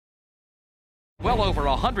Well over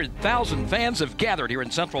 100,000 fans have gathered here in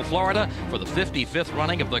Central Florida for the 55th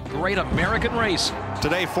running of the Great American Race.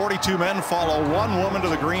 Today, 42 men follow one woman to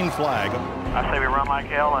the green flag. I say we run like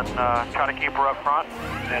hell and try to keep her up front,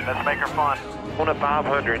 and let's make her fun. On a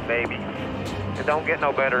 500, maybe. It don't get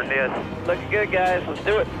no better than this. Looking good, guys. Let's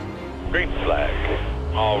do it. Green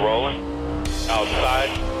flag. All rolling. Outside.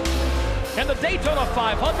 And the Daytona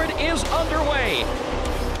 500 is underway.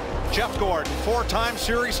 Jeff Gordon, four-time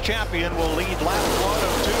series champion, will lead lap one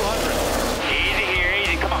of 200. Easy here,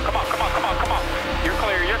 easy. Come on, come on, come on, come on, come on. You're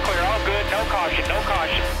clear, you're clear. All good. No caution, no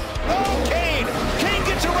caution. Oh, Kane! Kane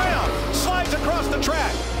gets around, slides across the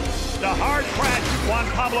track. The hard crash, Juan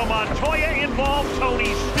Pablo Montoya involved,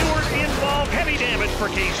 Tony Stewart involved, heavy damage for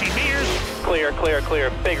Casey Mears. Clear, clear, clear.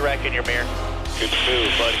 Big wreck in your mirror. Good move,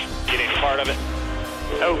 buddy. Get any part of it.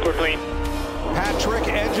 Oh, we're clean. Patrick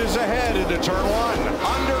edges ahead into turn one.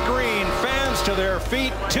 Under green, fans to their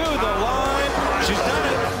feet, to the line. She's done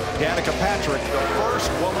it. Danica Patrick, the first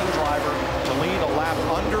woman driver to lead a lap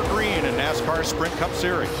under green in NASCAR Sprint Cup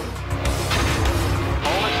Series.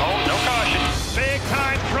 Hold, no caution. Big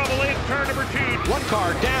time trouble in turn number 2. One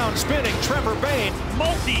car down, spinning Trevor Bayne.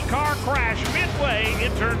 Multi-car crash midway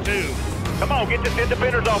in turn 2. Come on, get the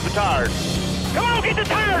fenders off the tires. Come on, get the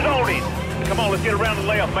tires on him. Come on, let's get around the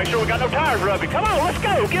layoff. Make sure we got no tires rubbing. Come on, let's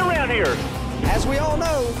go. Get around here. As we all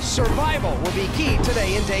know, survival will be key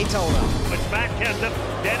today in Daytona. It's Matt Kenseth,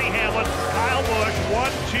 Denny Hamlin, Kyle Busch,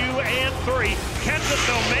 1, 2, and 3. Kenseth,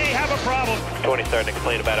 though, may have a problem. Tony's starting to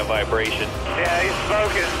complain about a vibration. Yeah, he's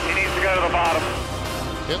smoking. He needs to go to the bottom.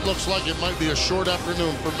 It looks like it might be a short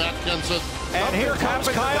afternoon for Matt Kenseth. And here comes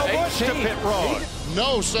Kyle Busch to pit road.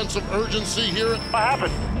 No sense of urgency here. What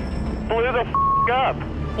happened? Blew the up.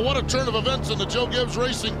 What a turn of events in the Joe Gibbs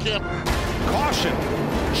Racing camp. Caution,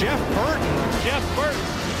 Jeff Burton. Jeff Burton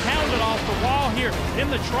pounded off the wall here in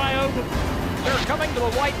the trioval. They're coming to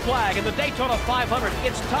the white flag in the Daytona 500.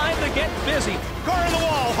 It's time to get busy. Car in the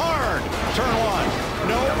wall, hard. Turn one,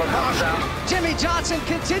 no caution. Jimmy Johnson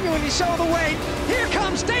continuing to show the weight. Here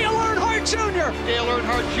comes Dale Earnhardt Jr. Dale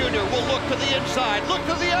Earnhardt Jr. will look to the inside, look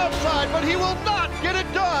to the outside, but he will not get it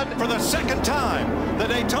done. For the second time, the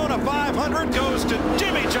Daytona 500 goes to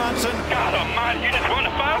Jimmy Johnson. God almighty, you just won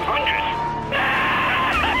the 500.